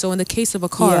lead you. So in the case of a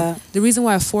car, the reason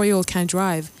why a 4-year-old can't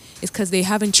drive is because they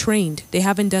haven't trained. They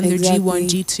haven't done their G1,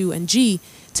 G2, and G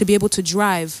to be able to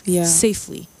drive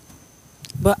safely.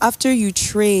 But after you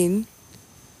train,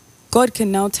 God can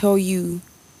now tell you,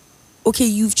 okay,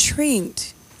 you've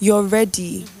trained. You're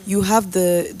ready. You have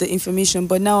the information.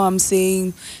 But now I'm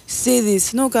saying, say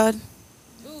this. No, God.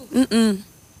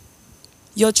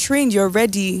 You're trained, you're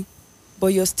ready, but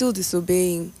you're still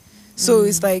disobeying. So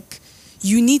it's like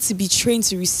you need to be trained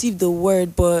to receive the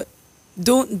word, but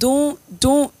don't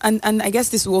and I guess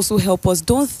this will also help us.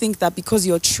 Don't think that because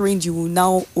you're trained you will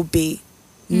now obey.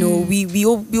 No, we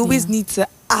always need to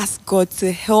ask God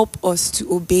to help us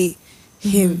to obey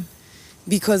him.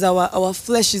 Because our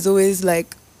flesh is always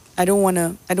like, I don't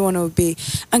wanna obey.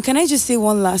 And can I just say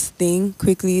one last thing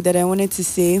quickly that I wanted to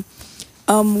say?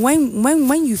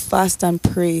 When you fast and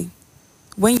pray,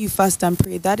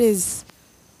 that is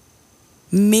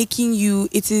making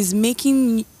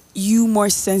you more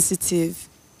sensitive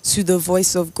to the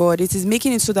voice of God. It is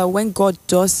making it so that when God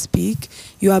does speak,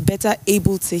 you are better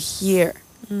able to hear.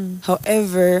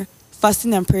 However,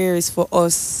 fasting and prayer is for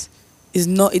us.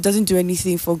 It doesn't do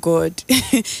anything for God.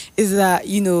 Is that,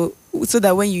 so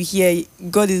that when you hear,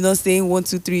 God is not saying 1,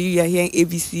 2, 3, you are hearing A,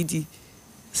 B, C, D.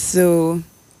 So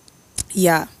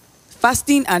yeah,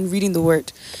 fasting and reading the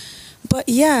word. But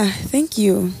yeah, thank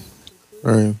you.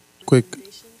 All right, quick.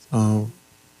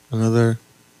 Another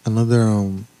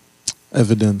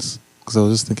evidence, because I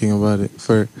was just thinking about it,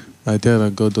 for the idea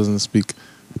that God doesn't speak.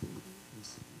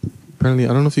 Apparently,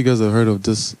 I don't know if you guys have heard of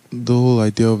this, the whole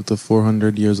idea of the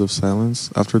 400 years of silence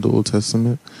after the Old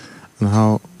Testament, and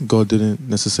how God didn't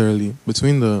necessarily,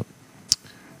 between the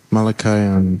Malachi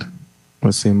and,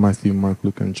 let's say, Matthew, Mark,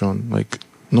 Luke, and John, like,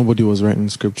 nobody was writing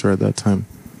scripture at that time,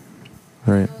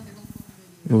 right?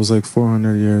 It was like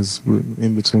 400 years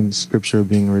in between scripture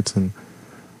being written.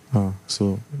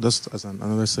 So that's as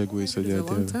another segue to the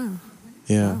idea.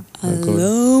 Yeah.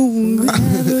 Alone.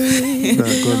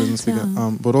 That God doesn't speak.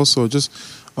 But also,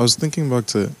 I was thinking back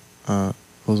to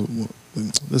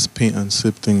this paint and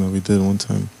sip thing that we did one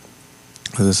time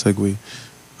as a segue,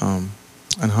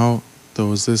 and how there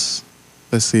was this,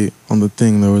 let's say on the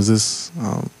thing, there was this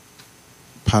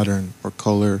pattern or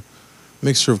color,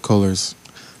 mixture of colors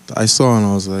that I saw, and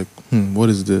I was like, what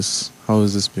is this? How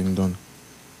is this being done?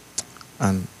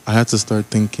 And I had to start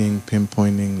thinking,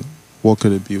 pinpointing, what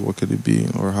could it be,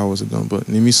 or how was it done? But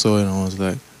Nimi saw it, and I was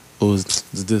like, oh, it's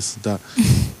this, that.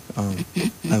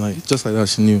 And like, just like that,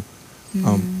 she knew.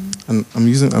 And I'm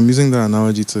using that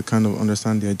analogy to kind of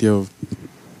understand the idea of,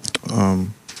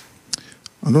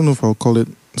 I don't know if I'll call it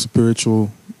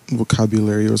spiritual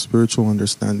vocabulary or spiritual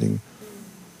understanding,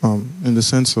 in the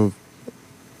sense of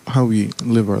how we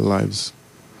live our lives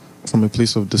from a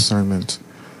place of discernment.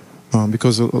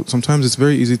 Because sometimes it's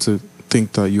very easy to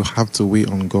think that you have to wait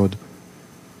on God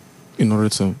in order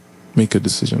to make a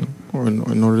decision, or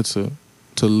in order to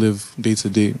live day to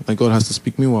day. Like, God has to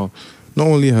speak. Meanwhile, not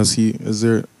only is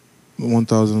there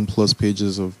 1,000 plus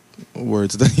pages of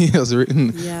words that he has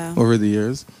written over the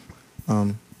years,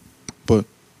 but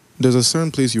there's a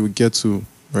certain place you would get to,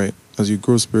 right, as you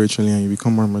grow spiritually and you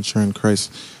become more mature in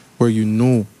Christ, where you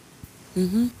know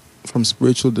from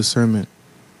spiritual discernment,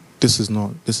 this is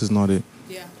not it.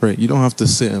 Yeah. Right? You don't have to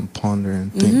sit and ponder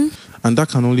and think. And that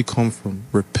can only come from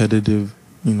repetitive,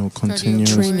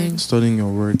 continuous studying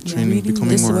your word, training,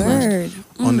 becoming more immersed,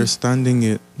 understanding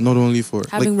it, not only for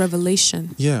having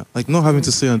revelation. Yeah, like not having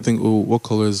to sit and think, oh, what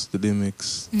colors did they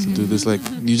mix to do this? Like,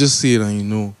 you just see it and you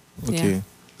know, okay,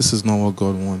 this is not what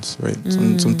God wants, right?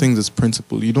 Some things is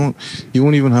principle. You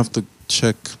won't even have to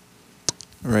check,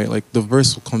 right? Like, the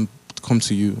verse will come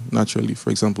to you naturally,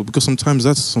 for example, because sometimes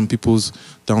that's some people's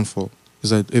downfall, is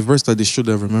that a verse that they should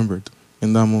have remembered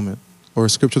in that moment, or a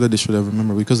scripture that they should have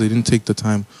remembered, because they didn't take the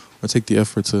time or take the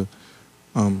effort to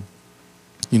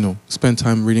spend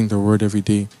time reading the word every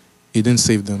day, it didn't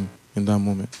save them in that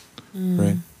moment,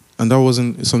 right? And that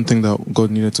wasn't something that God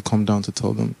needed to come down to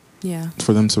tell them,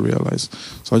 for them to realize.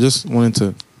 So I just wanted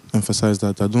to emphasize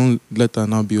that don't let that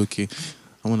now be okay.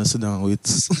 I want to sit down and wait.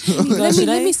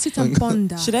 Let me sit and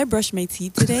ponder. Should I brush my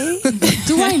teeth today?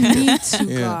 Do I need to,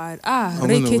 God?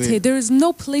 Rekete, there is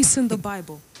no place in the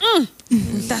Bible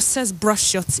that says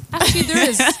brush your teeth. Actually, there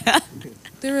is.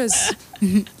 There is.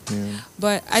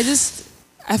 But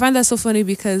I find that so funny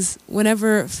because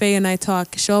whenever Faye and I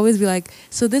talk, she'll always be like,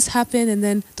 so this happened, and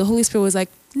then the Holy Spirit was like,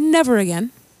 never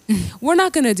again. We're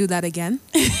not going to do that again.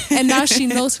 And now she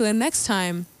knows for the next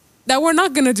time that we're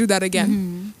not going to do that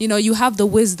again. You know, you have the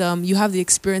wisdom, you have the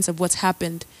experience of what's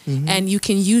happened, and you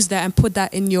can use that and put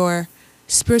that in your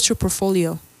spiritual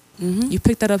portfolio. You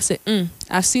pick that up, say,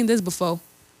 I've seen this before.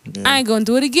 Yeah. I ain't going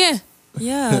to do it again.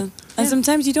 Yeah. And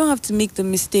sometimes you don't have to make the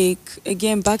mistake.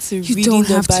 Again, back to You reading don't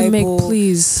the have Bible. to make,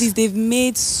 please. Please, they've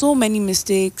made so many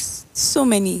mistakes. So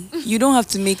many. You don't have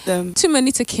to make them. Too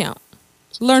many to count.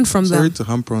 Learn from Sorry them. to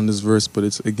hamper on this verse, but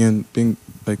it's again being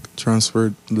like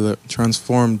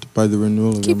transformed by the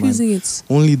renewal of Keep your mind. using it.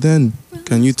 Only then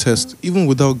can you test, even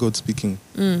without God speaking.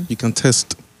 You can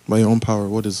test by your own power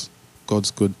what is God's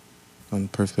good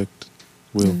and perfect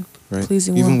will, right?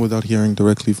 Pleasing Even will. without hearing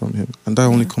directly from Him, and that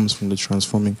only comes from the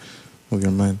transforming of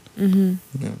your mind.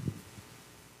 Yeah.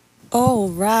 All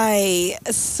right.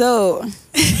 So,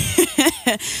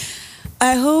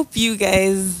 I hope you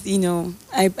guys,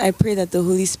 I pray that the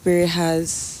Holy Spirit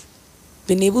has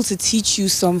been able to teach you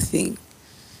something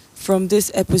from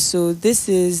this episode. This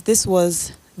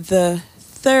was the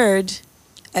 3rd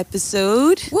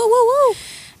episode. Woo, woo, woo.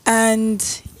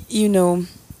 And,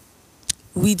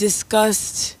 we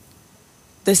discussed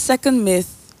the second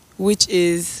myth, which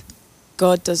is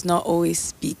God does not always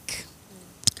speak.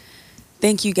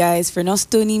 Thank you guys for not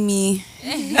stoning me.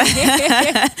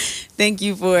 Thank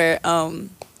you for Wait, the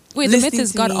myth listening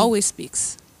is to God me. always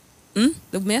speaks.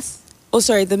 The myth? Oh,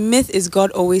 sorry. The myth is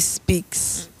God always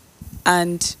speaks.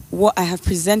 And what I have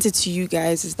presented to you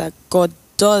guys is that God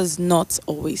does not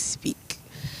always speak.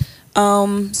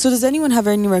 So does anyone have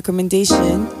any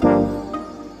recommendation?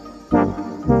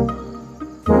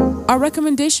 Our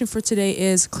recommendation for today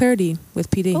is Clarity with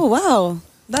PD. Oh, wow.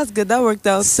 That's good. That worked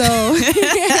out. So,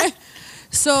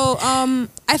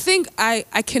 I think I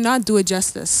cannot do it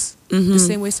justice the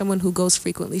same way someone who goes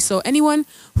frequently. So anyone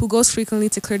who goes frequently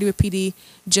to Clarity with PD,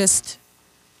 just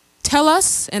tell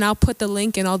us, and I'll put the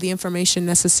link and all the information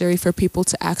necessary for people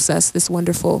to access this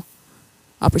wonderful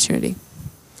opportunity.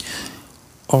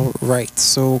 All right.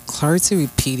 So Clarity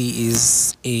with PD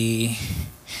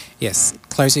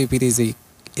Clarity with PD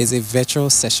is a virtual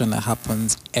session that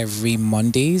happens every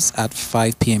Mondays at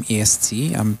 5 p.m.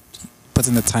 EST. I'm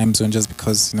putting the time zone just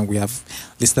because we have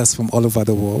listeners from all over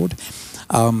the world.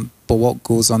 But what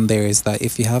goes on there is that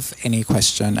if you have any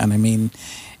question, and I mean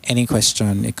any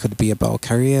question, it could be about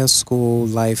career, school,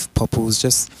 life, purpose,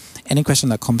 just any question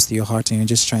that comes to your heart, and you're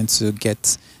just trying to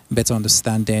get better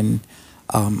understanding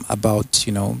about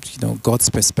God's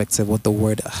perspective, what the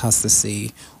Word has to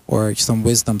say, or some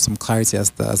wisdom, some clarity, as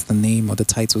the name or the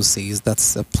title says.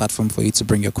 That's a platform for you to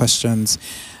bring your questions,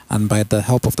 and by the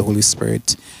help of the Holy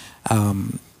Spirit,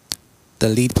 the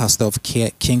lead pastor of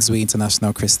Kingsway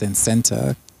International Christian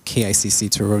Center, KICC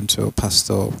Toronto,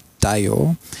 Pastor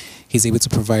Dio, he's able to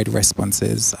provide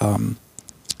responses.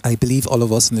 I believe all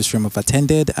of us in this room have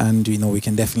attended, and we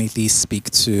can definitely speak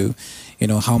to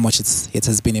how much it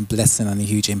has been a blessing and a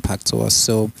huge impact to us.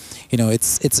 So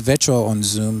it's virtual on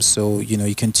Zoom, so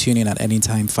you can tune in at any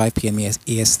time, 5 p.m.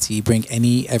 EST. Bring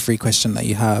every question that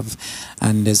you have,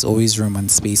 and there's always room and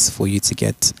space for you to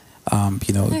get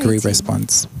a great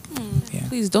response. Yeah.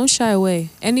 Please don't shy away.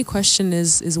 Any question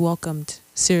is welcomed.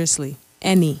 Seriously,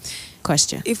 any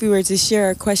question. If we were to share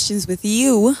our questions with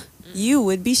you, you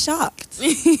would be shocked.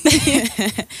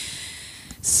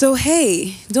 So,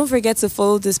 hey, don't forget to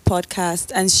follow this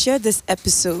podcast and share this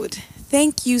episode.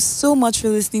 Thank you so much for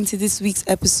listening to this week's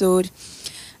episode.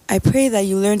 I pray that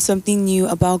you learned something new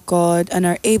about God and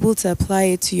are able to apply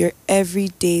it to your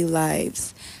everyday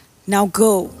lives. Now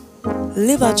go,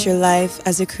 live out your life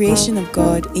as a creation of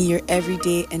God in your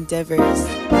everyday endeavors.